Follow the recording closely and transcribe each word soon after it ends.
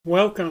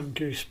Welcome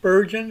to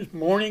Spurgeon's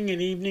Morning and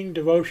Evening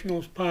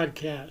Devotionals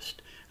podcast.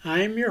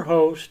 I am your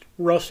host,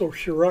 Russell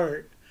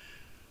Sherrard.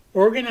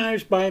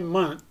 Organized by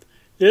month,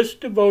 this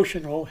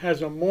devotional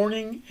has a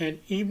morning and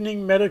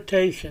evening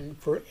meditation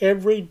for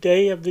every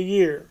day of the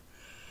year.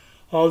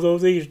 Although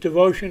these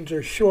devotions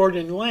are short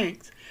in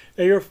length,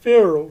 they are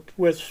filled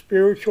with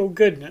spiritual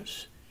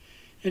goodness.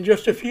 In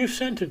just a few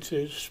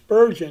sentences,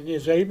 Spurgeon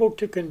is able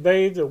to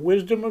convey the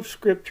wisdom of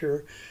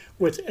Scripture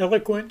with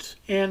eloquence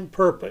and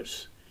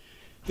purpose.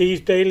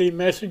 These daily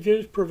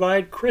messages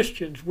provide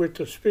Christians with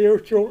the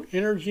spiritual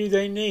energy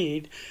they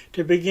need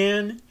to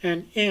begin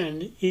and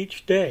end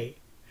each day.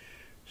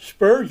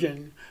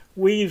 Spurgeon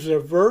weaves a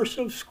verse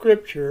of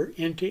Scripture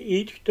into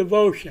each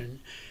devotion,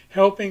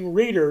 helping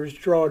readers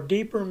draw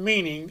deeper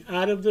meaning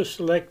out of the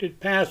selected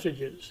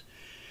passages.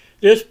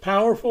 This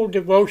powerful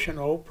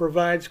devotional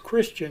provides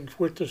Christians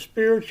with the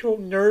spiritual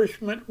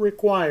nourishment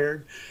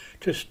required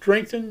to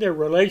strengthen their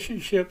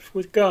relationships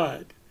with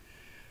God.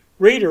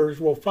 Readers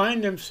will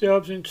find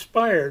themselves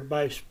inspired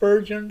by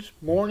Spurgeon's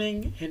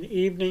morning and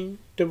evening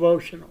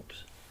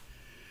devotionals.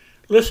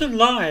 Listen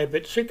live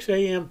at 6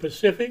 a.m.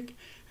 Pacific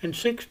and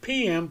 6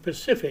 p.m.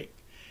 Pacific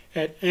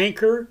at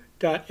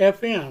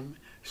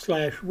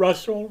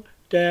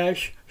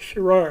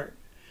anchor.fm/Russell-Sherrard.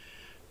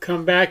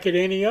 Come back at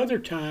any other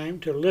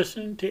time to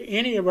listen to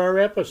any of our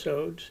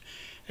episodes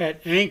at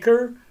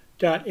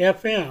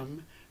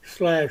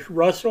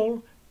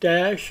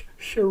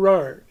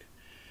anchor.fm/Russell-Sherrard.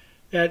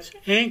 That's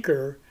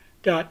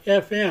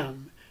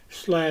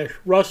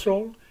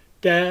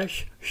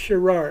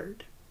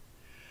anchor.fm/Russell-Sherrard.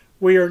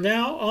 We are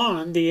now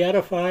on the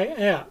Edify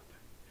app.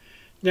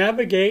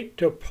 Navigate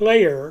to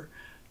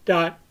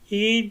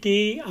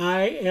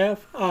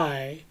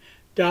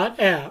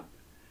player.edifi.app,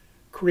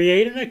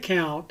 create an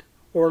account,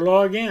 or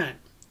log in.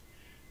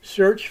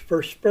 Search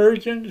for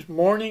Spurgeon's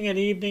Morning and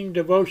Evening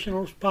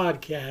Devotionals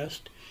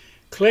podcast,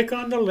 click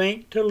on the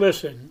link to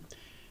listen,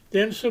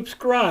 then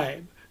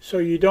subscribe so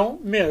you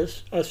don't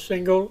miss a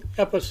single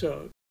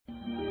episode.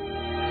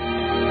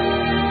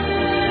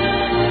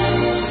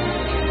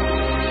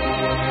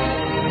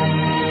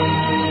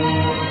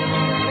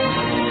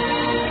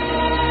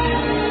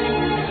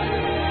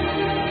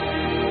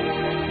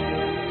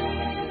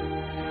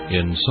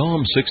 In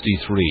Psalm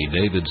 63,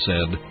 David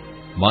said,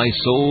 "My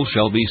soul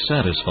shall be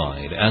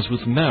satisfied as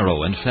with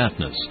marrow and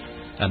fatness,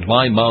 and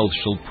my mouth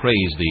shall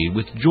praise thee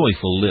with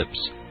joyful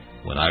lips,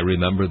 when I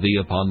remember thee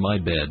upon my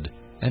bed,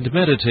 and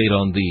meditate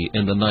on thee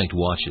in the night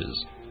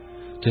watches."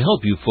 To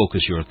help you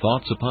focus your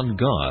thoughts upon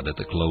God at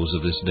the close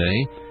of this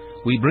day,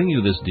 we bring you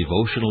this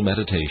devotional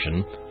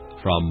meditation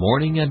from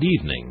Morning and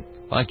Evening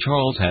by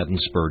Charles Haddon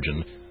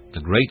Spurgeon,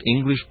 the great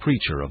English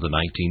preacher of the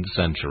 19th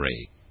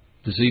century.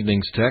 This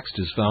evening's text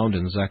is found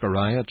in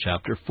Zechariah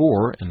chapter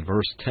 4 and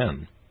verse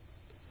 10.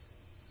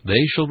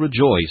 "They shall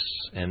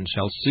rejoice, and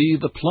shall see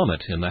the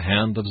plummet in the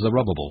hand of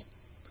Zerubbabel."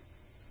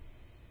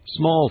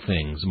 Small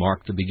things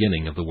mark the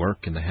beginning of the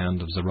work in the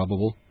hand of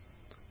Zerubbabel,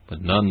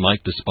 but none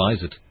might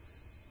despise it,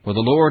 for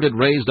the Lord had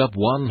raised up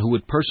one who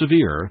would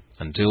persevere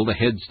until the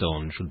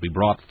headstone should be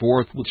brought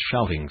forth with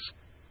shoutings.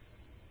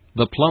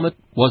 The plummet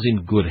was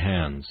in good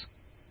hands.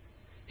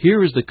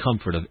 Here is the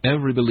comfort of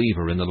every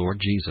believer in the Lord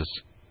Jesus.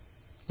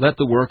 Let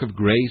the work of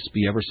grace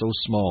be ever so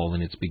small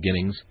in its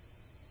beginnings,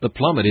 the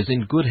plummet is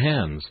in good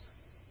hands.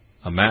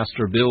 A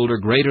master builder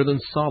greater than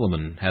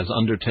Solomon has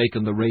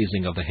undertaken the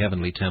raising of the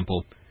heavenly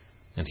temple,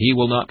 and he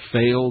will not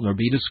fail nor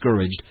be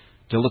discouraged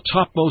till the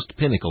topmost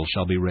pinnacle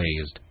shall be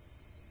raised.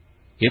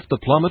 If the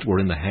plummet were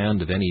in the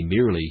hand of any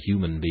merely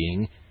human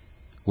being,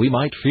 we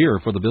might fear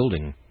for the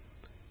building.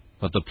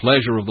 But the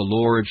pleasure of the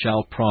Lord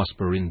shall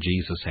prosper in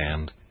Jesus'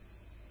 hand.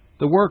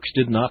 The works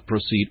did not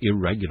proceed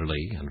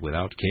irregularly and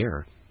without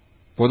care,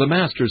 for the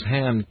master's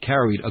hand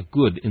carried a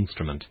good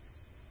instrument.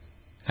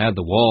 Had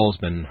the walls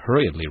been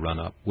hurriedly run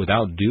up,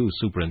 without due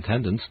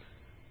superintendence,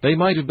 they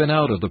might have been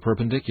out of the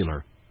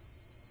perpendicular.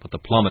 But the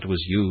plummet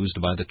was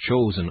used by the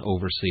chosen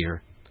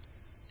overseer.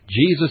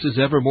 Jesus is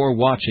evermore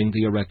watching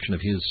the erection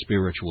of His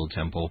spiritual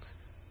temple,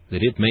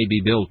 that it may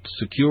be built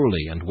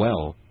securely and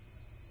well.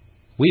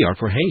 We are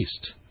for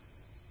haste,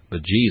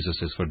 but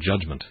Jesus is for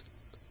judgment.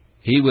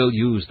 He will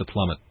use the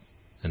plummet,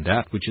 and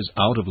that which is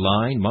out of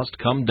line must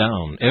come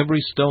down,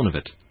 every stone of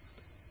it.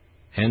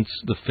 Hence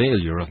the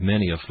failure of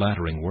many a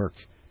flattering work,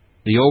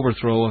 the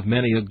overthrow of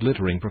many a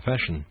glittering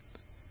profession.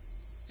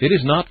 It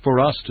is not for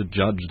us to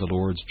judge the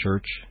Lord's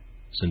church,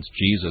 since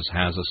Jesus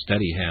has a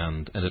steady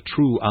hand and a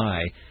true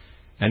eye,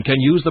 and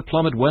can use the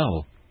plummet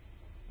well.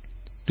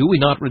 Do we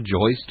not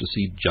rejoice to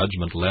see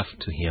judgment left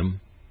to Him?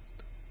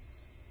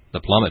 The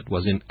plummet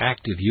was in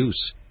active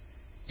use.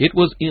 It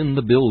was in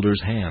the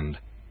builder's hand,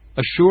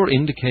 a sure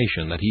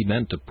indication that he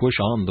meant to push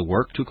on the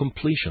work to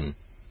completion.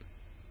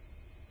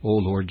 O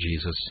Lord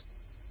Jesus,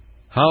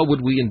 how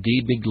would we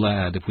indeed be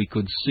glad if we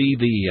could see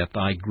Thee at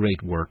Thy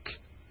great work!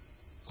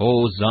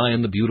 O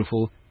Zion the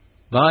beautiful,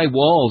 Thy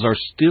walls are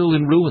still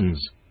in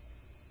ruins.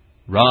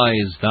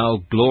 Rise, Thou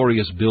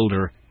glorious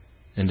builder,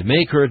 and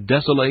make her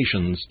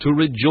desolations to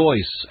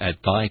rejoice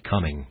at Thy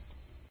coming.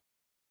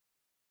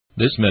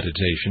 This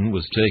meditation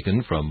was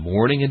taken from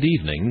Morning and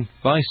Evening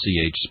by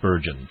C.H.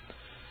 Spurgeon.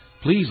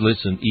 Please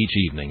listen each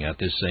evening at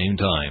this same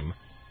time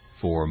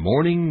for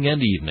Morning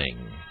and Evening.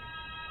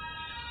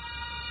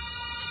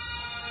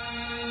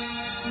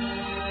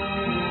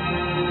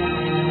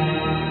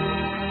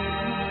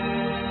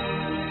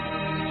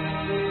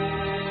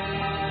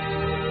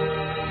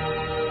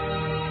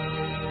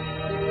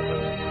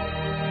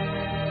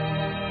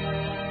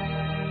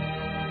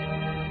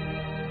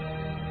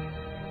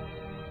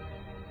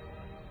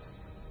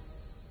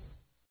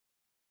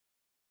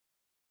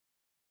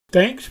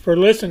 Thanks for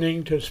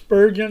listening to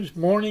Spurgeon's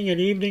Morning and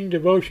Evening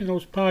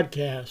Devotionals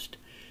podcast.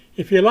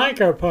 If you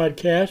like our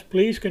podcast,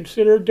 please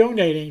consider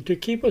donating to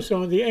keep us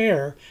on the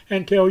air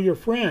and tell your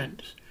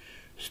friends.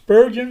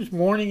 Spurgeon's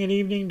Morning and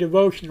Evening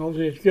Devotionals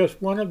is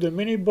just one of the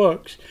many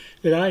books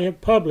that I have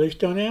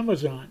published on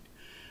Amazon.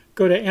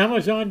 Go to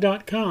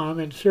Amazon.com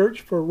and search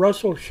for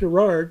Russell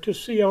Sherrard to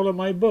see all of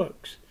my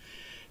books.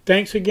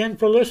 Thanks again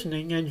for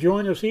listening, and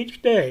join us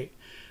each day,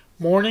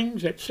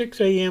 mornings at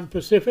 6 a.m.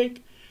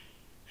 Pacific,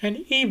 and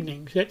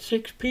evenings at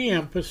 6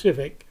 p.m.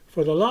 Pacific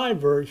for the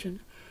live version,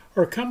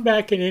 or come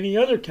back at any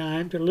other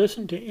time to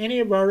listen to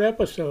any of our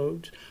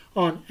episodes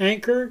on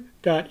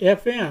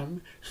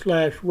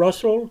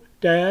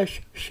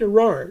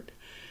anchor.fm/Russell-Sherrard.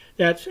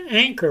 That's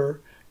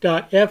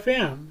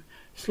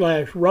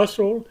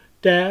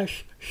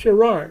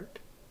anchor.fm/Russell-Sherrard.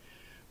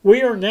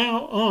 We are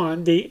now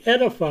on the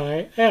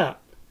Edify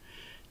app.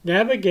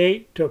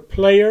 Navigate to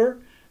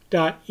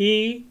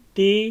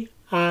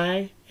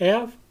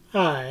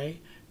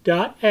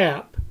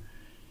player.edifi.app.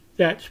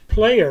 That's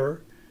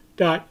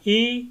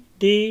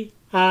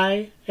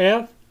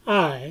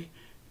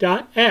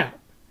player.edifi.app.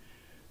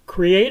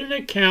 Create an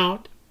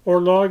account or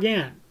log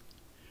in.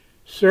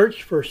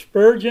 Search for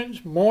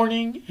Spurgeon's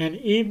Morning and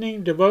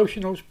Evening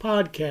Devotionals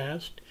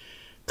podcast.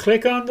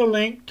 Click on the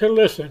link to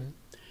listen,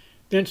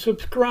 then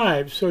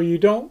subscribe so you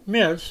don't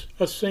miss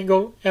a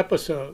single episode.